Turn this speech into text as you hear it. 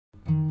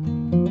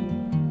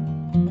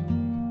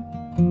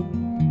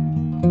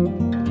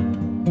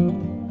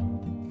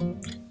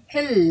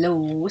Hello,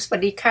 สวั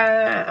สดีค่ะ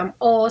I'm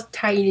all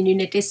Thai in the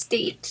United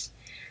States.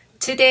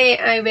 Today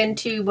I went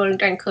to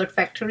Burlington Coat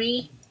Factory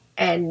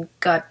and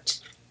got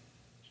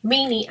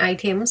many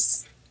items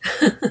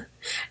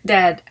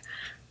that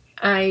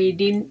I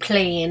didn't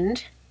plan.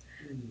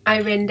 I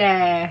went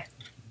there,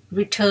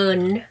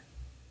 returned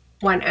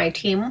one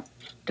item.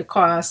 The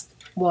cost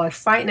was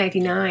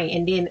 $5.99,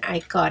 and then I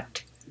got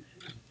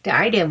the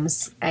items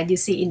as you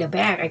see in the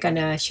bag. I'm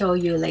gonna show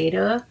you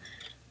later.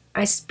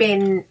 I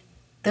spent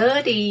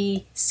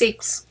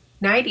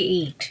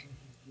 $36.98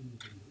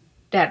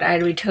 that I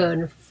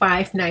returned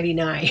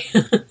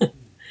 $5.99.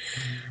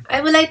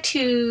 I would like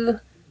to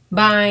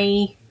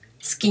buy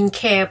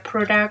skincare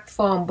product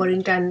from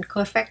Burlington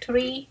Coat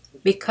Factory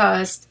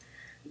because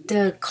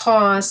the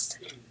cost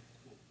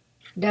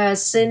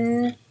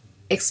doesn't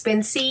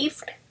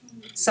expensive.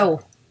 So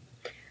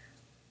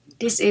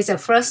this is the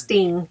first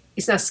thing.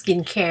 It's not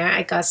skincare.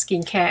 I got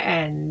skincare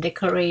and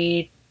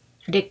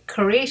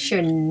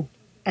decoration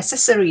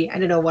accessory. I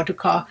don't know what to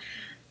call.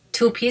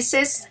 2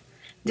 pieces.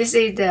 This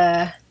is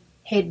the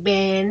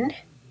headband.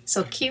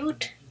 So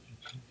cute.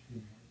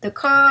 The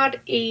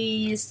card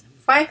is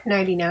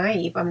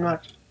 $5.99 if I'm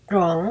not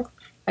wrong.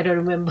 I don't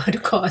remember the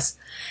cost.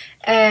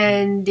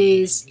 And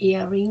these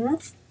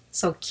earrings.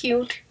 So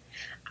cute.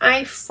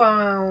 I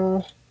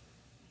found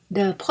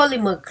the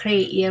polymer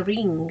clay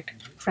earring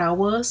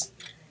flowers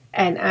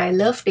and I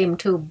love them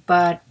too,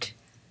 but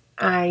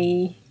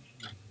I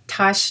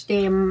touched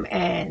them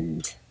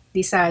and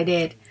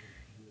decided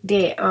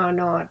they are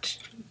not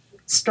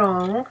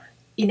strong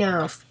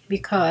enough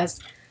because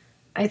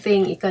I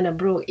think it's gonna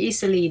break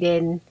easily.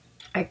 Then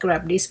I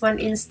grabbed this one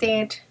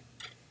instead.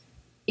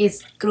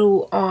 It's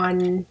glue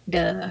on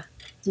the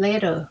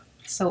leather,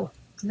 so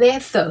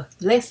leather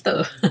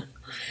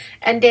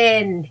and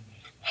then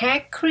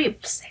hair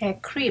clips,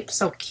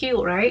 so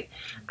cute, right?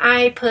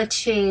 I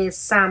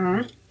purchased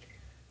some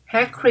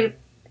hair clip,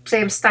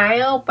 same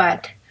style,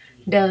 but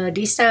the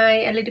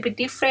design a little bit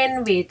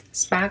different with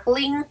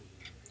sparkling.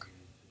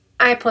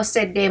 I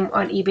posted them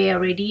on eBay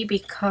already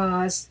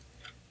because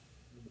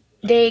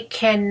they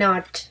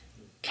cannot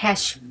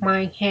catch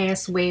my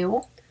hairs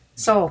well.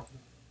 So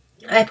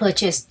I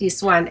purchased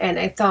this one and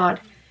I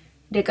thought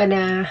they're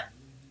gonna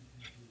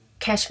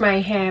catch my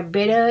hair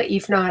better.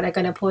 If not, I'm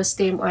gonna post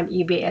them on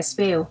eBay as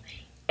well.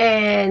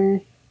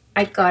 And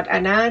I got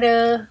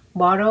another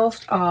bottle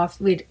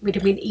of with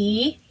vitamin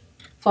E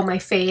for my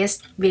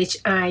face, which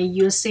I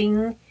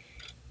using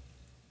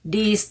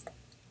this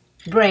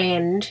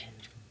brand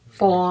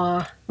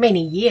for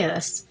many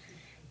years,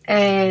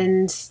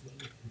 and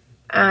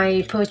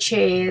I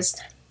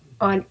purchased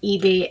on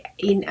eBay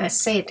in a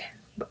set.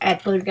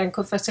 At Burlington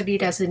Coat Factory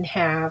doesn't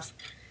have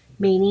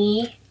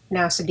many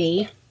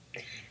nowadays.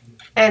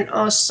 And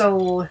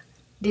also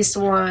this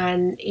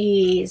one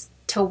is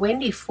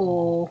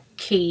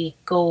 24K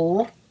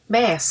gold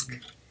mask.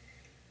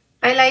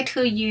 I like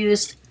to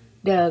use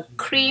the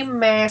cream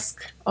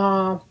mask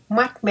or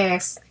matte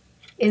mask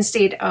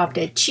instead of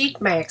the cheat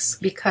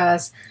mask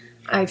because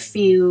I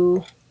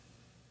feel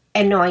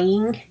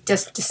annoying.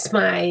 Just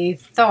my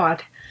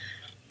thought.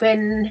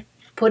 When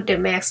put the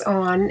mask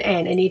on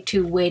and I need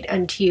to wait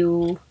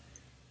until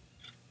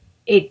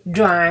it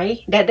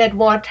dry. That's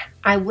what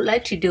I would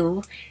like to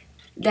do.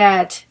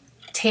 That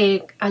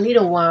take a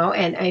little while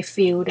and I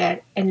feel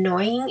that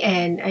annoying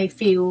and I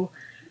feel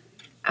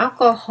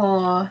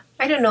alcohol.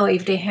 I don't know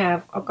if they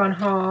have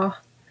alcohol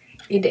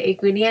in the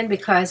ingredient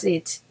because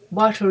it's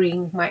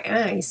bothering my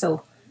eyes.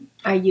 So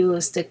I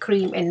use the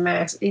cream and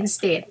mask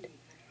instead.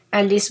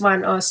 And this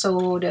one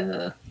also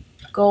the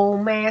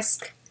gold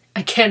mask.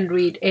 I can't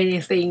read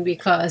anything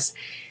because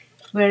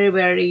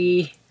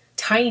very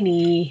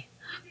tiny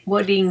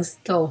wordings.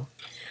 So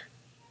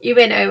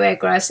even I wear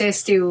glasses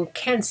still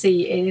can't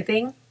see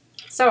anything.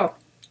 So,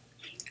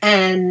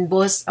 and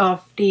both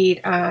of these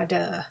are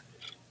the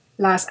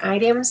last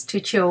items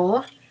to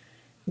show.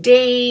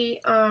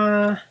 They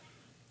are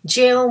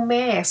gel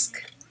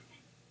mask.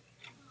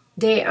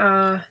 They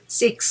are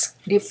 6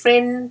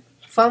 different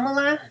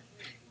formula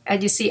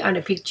as you see on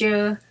the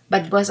picture,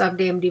 but both of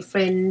them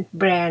different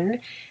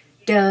brand.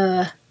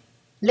 The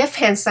left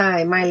hand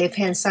side, my left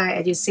hand side,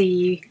 as you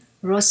see,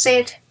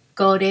 rosette,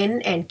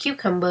 golden, and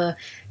cucumber.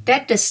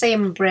 That's the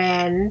same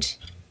brand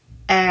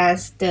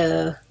as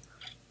the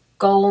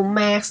gold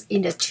mask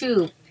in the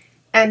tube.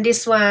 And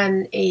this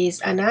one is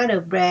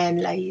another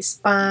brand like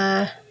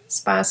spa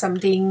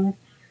something.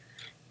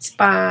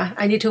 Spa,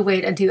 I need to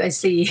wait until I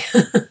see.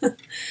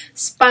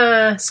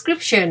 Spa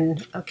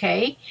description,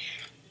 okay.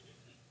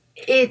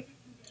 It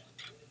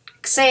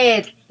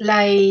said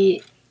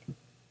like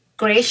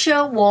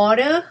glacier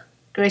water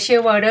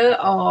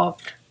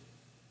of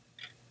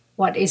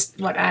what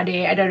are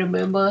they? I don't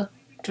remember.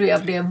 3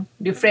 of them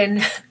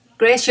different.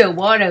 Glacier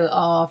water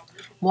of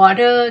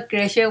water,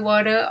 glacier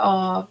water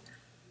of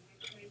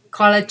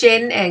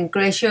collagen, and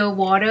glacier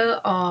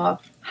water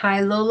of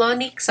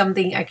hyaluronic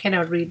something. I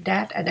cannot read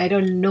that and I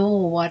don't know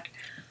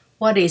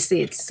what is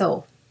it.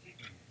 So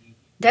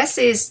that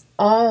is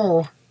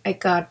all I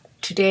got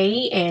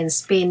today and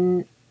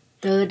spend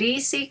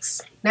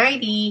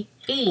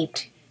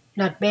 36.98.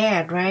 Not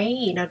bad,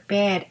 right? Not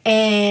bad.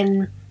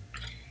 And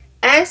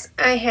as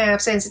I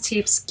have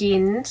sensitive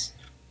skin,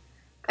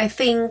 I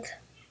think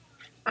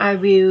I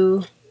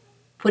will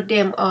put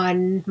them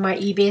on my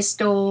eBay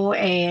store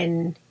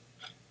and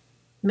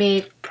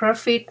make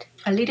profit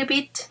a little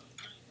bit.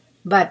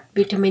 But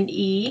vitamin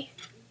E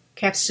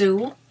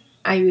capsule,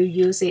 I will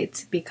use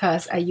it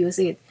because I use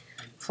it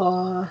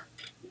for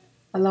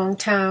a long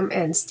time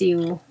and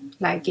still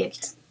like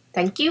it.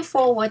 Thank you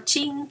for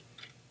watching.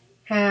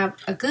 Have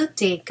a good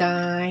day,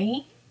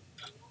 guys.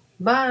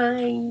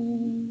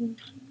 Bye.